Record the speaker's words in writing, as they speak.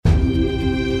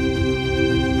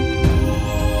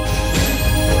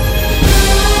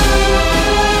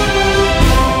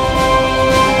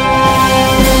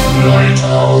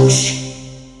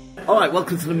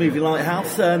welcome to the Movie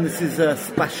Lighthouse. This is a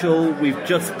special. We've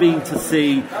just been to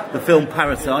see the film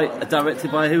Parasite,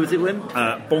 directed by who was it, Wim?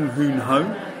 Bong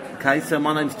Joon-ho. Okay, so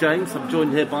my name's James. I'm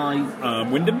joined here by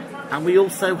Wyndham. And we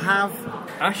also have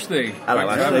Ashley. Hello,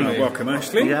 Ashley. Welcome,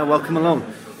 Ashley. Yeah, welcome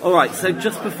along. All right, so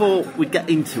just before we get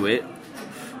into it,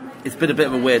 it's been a bit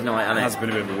of a weird night, hasn't it? It has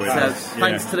been a bit of a weird night. night. So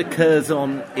thanks to the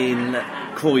Curzon in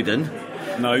Croydon.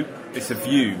 No, it's a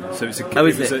View. So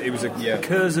it was a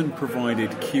Curzon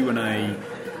provided Q&A.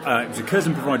 It was a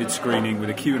Curzon provided screening with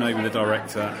a Q&A with the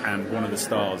director and one of the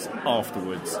stars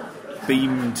afterwards,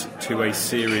 beamed to a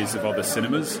series of other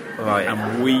cinemas. Right.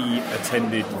 And we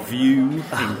attended View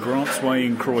in Grants Way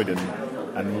in Croydon.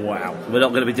 And wow. We're not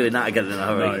going to be doing that again in a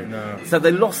hurry. No. So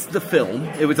they lost the film.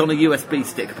 It was on a USB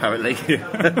stick, apparently.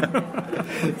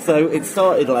 So it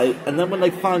started late, and then when they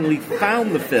finally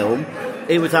found the film,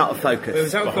 it was out of focus. It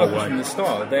was out of focus from the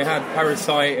start. They had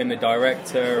Parasite and the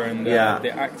director and the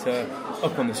actor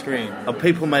up on the screen. And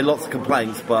people made lots of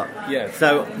complaints, but... Yeah.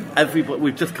 So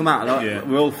we've just come out,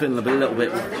 and we're all feeling a little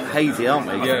bit hazy, aren't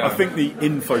we? Yeah. I think the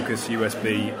in-focus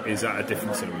USB is at a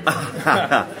different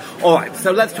cinema. All right,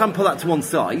 so let's try and put that to one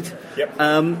side. Yep.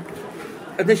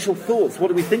 Initial thoughts, what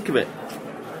do we think of it?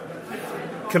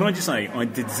 Can I just say, I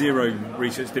did zero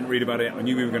research, didn't read about it. I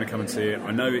knew we were going to come and see it.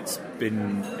 I know it's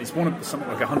won something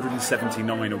like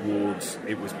 179 awards.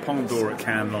 It was Palme d'Or at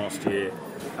Cannes last year.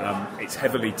 It's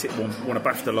heavily won a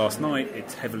BAFTA last night.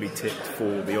 It's heavily tipped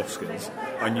for the Oscars.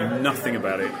 I knew nothing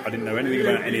about it. I didn't know anything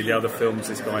about any of the other films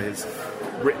this guy has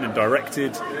written and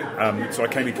directed. So I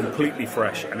came in completely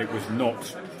fresh, and it was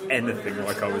not anything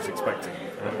like I was expecting.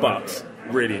 But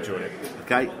really enjoyed it.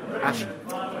 Okay, Ash?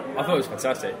 I thought it was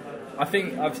fantastic. I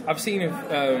think I've seen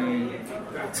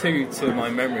two to my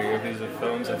memory of his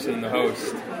films. I've seen The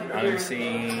Host, and I've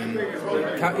seen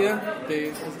Katya.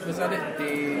 Was that it?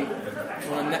 The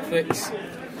one on Netflix.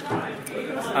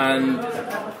 And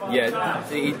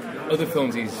the other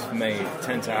films he's made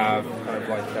tend to have kind of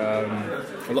like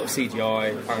a lot of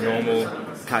CGI,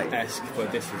 paranormal-esque,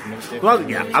 but this is much different. Well,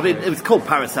 yeah, I mean, it was called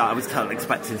Parasite. I was totally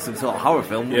expecting some sort of horror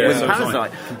film with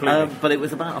Parasite. But it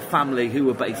was about a family who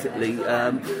were basically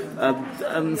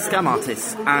scam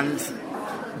artists, and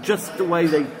just the way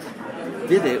they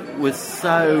did it was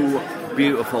so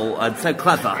beautiful and so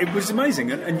clever. It was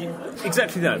amazing, and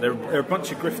exactly that. They're a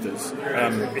bunch of grifters,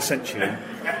 essentially.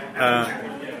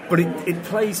 But it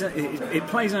plays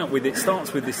out with. It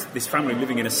starts with this family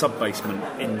living in a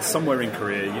sub-basement in somewhere in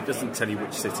Korea. It doesn't tell you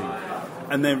which city,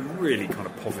 and they're really kind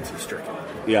of poverty-stricken.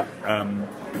 Yeah.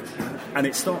 And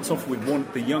it starts off with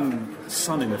the young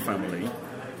son in the family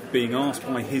being asked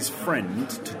by his friend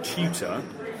to tutor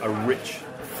a rich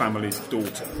family's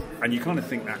daughter, and you kind of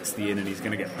think that's the in, and he's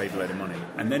going to get paid a load of money,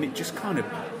 and then it just kind of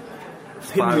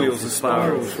pinwheels and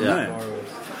spirals from there.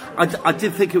 I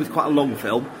did think it was quite a long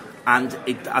film. And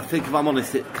I think, if I'm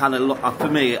honest, it kind of, for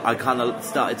me, I kind of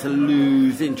started to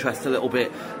lose interest a little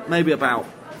bit, maybe about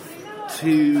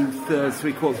 2/3,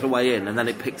 3/4 of the way in, and then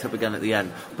it picked up again at the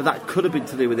end. But that could have been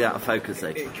to do with the out of focus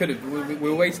thing. It could have. We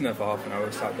were waiting there for half an hour,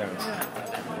 we sat down.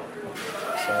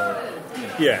 So,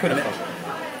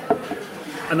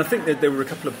 and I think that there were a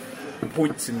couple of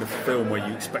points in the film where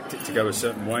you expect it to go a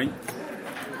certain way,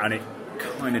 and it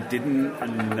kind of didn't,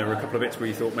 and there were a couple of bits where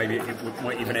you thought maybe it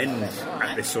might even end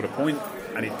at this sort of point,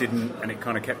 and it didn't, and it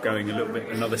kind of kept going a little bit,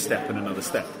 another step and another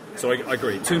step. So I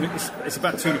agree. It's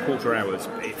about 2.25 hours.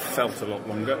 It felt a lot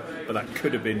longer, but that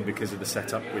could have been because of the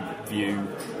setup with View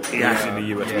in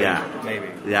the US. Yeah, maybe.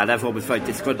 Yeah, and everyone was very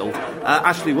disgruntled.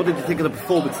 Ashley, what did you think of the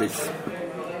performances?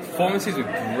 Performances were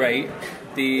great.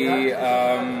 The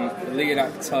lead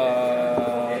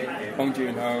actor, Bong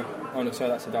Joon-ho,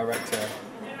 that's the director,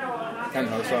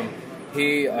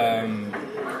 he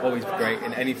always great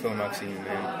in any film I've seen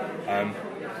him.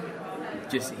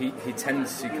 He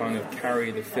tends to kind of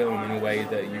carry the film in a way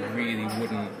that you really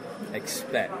wouldn't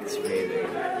expect, really.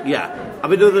 Yeah, I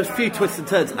mean there were a few twists and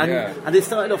turns, and it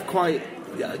started off quite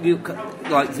you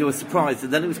were surprised,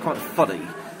 and then it was quite funny,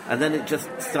 and then it just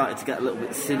started to get a little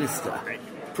bit sinister.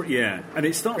 Yeah, and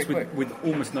it starts with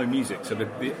almost no music, so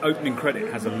the opening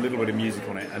credit has a little bit of music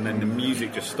on it, and then the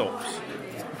music just stops.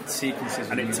 Sequences,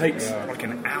 and it takes like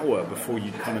an hour before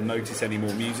you kind of notice any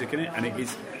more music in it, and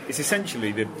it's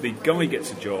essentially the guy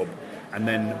gets a job, and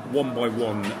then one by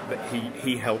one that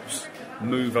he helps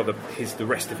move the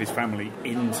rest of his family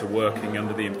into working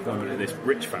under the employment of this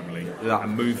rich family,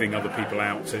 and moving other people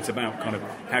out. So it's about kind of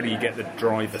how do you get the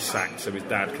driver sacked so his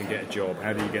dad can get a job,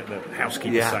 how do you get the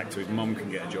housekeeper sacked so his mum can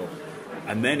get a job,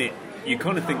 and then you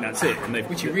kind of think that's it, and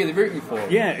which you're really rooting for.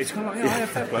 Yeah, it's kind of like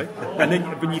fair play. And then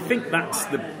when you think that's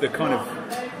the kind of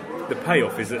the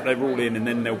payoff is that they're all in, and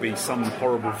then there'll be some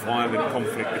horrible violent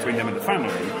conflict between them and the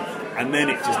family, and then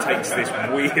it just takes this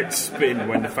weird spin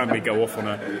when the family go off on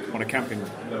a camping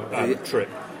trip.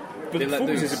 But the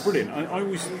performances are brilliant. I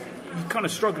always kind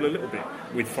of struggle a little bit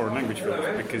with foreign language films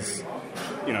because,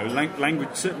 you know, language,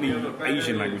 certainly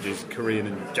Asian languages, Korean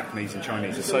and Japanese and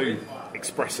Chinese, are so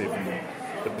expressive, and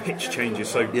the pitch changes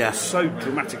so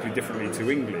dramatically differently to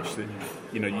English that,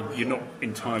 you know, you're not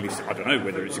entirely. I don't know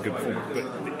whether it's a good performance,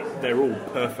 but they're all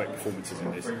perfect performances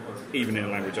in this, even in a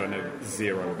language I know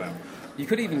zero about. You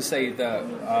could even say that,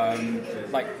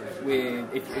 like,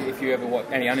 if you ever watch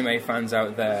any anime fans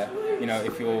out there, you know,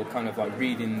 if you're kind of like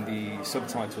reading the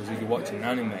subtitles as you're watching an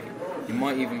anime, you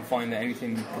might even find that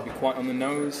anything could be quite on the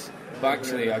nose. But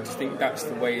actually, I just think that's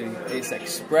the way it's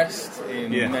expressed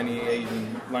in many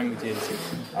Asian languages.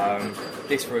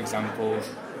 This, for example,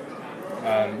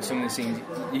 some of the scenes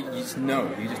you just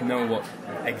know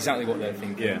exactly what they're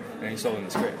thinking, and it's all in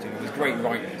the script. And it was great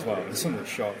writing as well, and some of the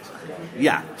shots.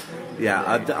 I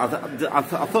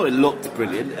thought it looked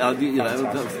brilliant. You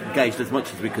know, gauged as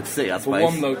much as we could see. I suppose. For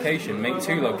one location, make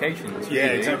two locations. Yeah,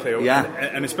 really. Exactly. Yeah,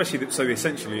 and especially so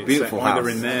essentially, it's beautiful either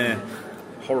in their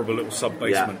horrible little sub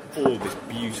basement or this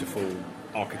beautiful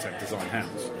architect design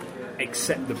house,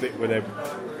 except the bit where they're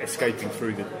escaping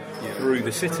through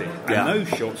the city. And those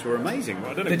shots were amazing.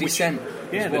 I don't know the descent.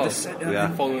 The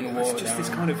descent. Following the water. It's just this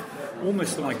kind of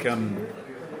almost like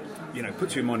you know,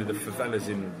 puts you in mind of the favelas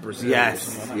in Brazil. Yes.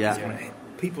 Or something like that. Kind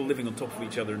of people living on top of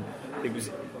each other, and it was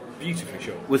beautifully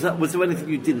shot. Was there anything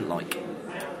you didn't like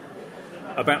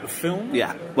about the film?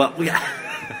 Yeah. Well, yeah.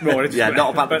 Right, not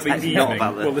about the evening. Not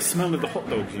about the... Well, the smell of the hot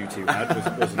dogs you two had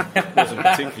wasn't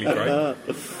particularly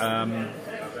great.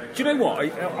 Do you know what?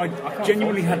 I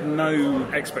genuinely had no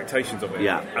expectations of it.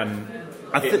 Yeah. And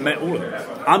it met all of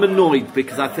them. I'm annoyed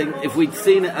because I think if we'd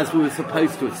seen it as we were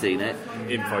supposed to have seen it,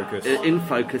 in focus,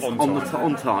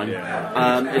 on time,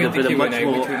 it'd have been a much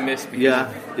more.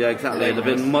 Exactly. It'd have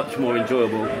been much more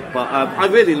enjoyable. But I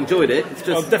really enjoyed it. It's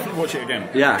just I'll definitely watch it again.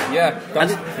 Yeah.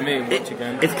 That's for me. Watch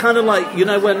again. It's kind of like, you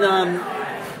know, when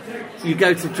you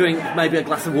go to drink maybe a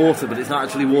glass of water, but it's not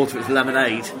actually water; it's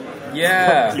lemonade.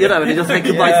 Yeah. You know, and it just makes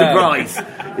you by surprise.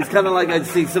 It's kind of like going to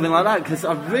see something like that, because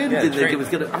I really didn't think it was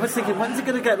going to... I was thinking, when's it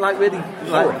going to get, like, really...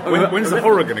 When's the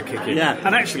horror going to kick in? Yeah.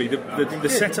 And actually, the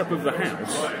setup of the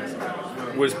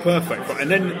house was perfect. And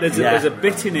then there's a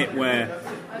bit in it where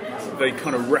they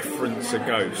kind of reference a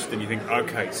ghost, and you think,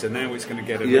 okay, so now it's going to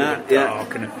get a little bit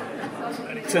dark, and it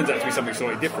turns out to be something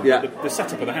slightly different. Yeah. But the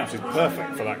setup of the house is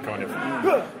perfect for that kind of...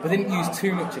 But they didn't use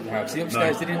too much of the house. The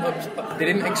upstairs, they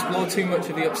didn't explore too much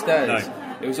of the upstairs. No.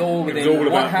 It was all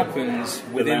within what happens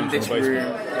within this room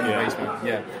and the basement.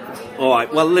 Yeah. All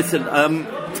right. Well, listen.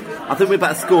 I think we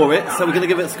better score it. So we're going to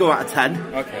give it a score out of 10.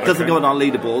 Okay. It doesn't go on our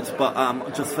leaderboards, but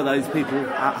just for those people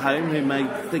at home who may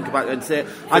think about going to see it,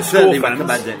 I'd certainly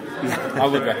recommend it. I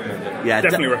would recommend it. Yeah,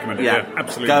 definitely recommend it. Yeah,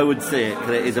 absolutely. Go and see it,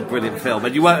 because it is a brilliant film,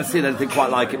 and you won't have seen anything quite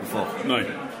like it before. No.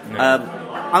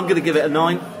 I'm going to give it a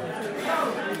 9.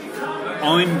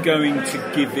 I'm going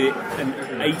to give it an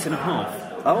 8.5.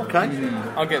 Oh, okay.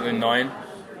 I'll give it a 9.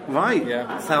 Right.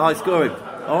 Yeah. So high scoring.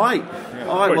 All right. Yeah.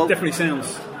 All right. Well, it definitely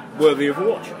sounds worthy of a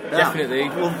watch. Yeah. Definitely.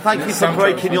 Well, thank you for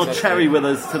breaking your cherry with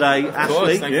us today, Ashley. Of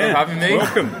course, thank you for having me.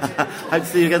 Welcome. Hope to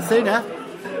see you again soon, yeah?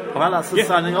 All right, that's us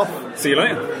signing off. See you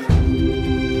later.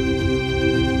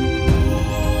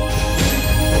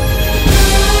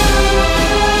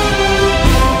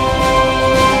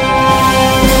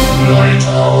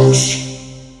 Lighthouse.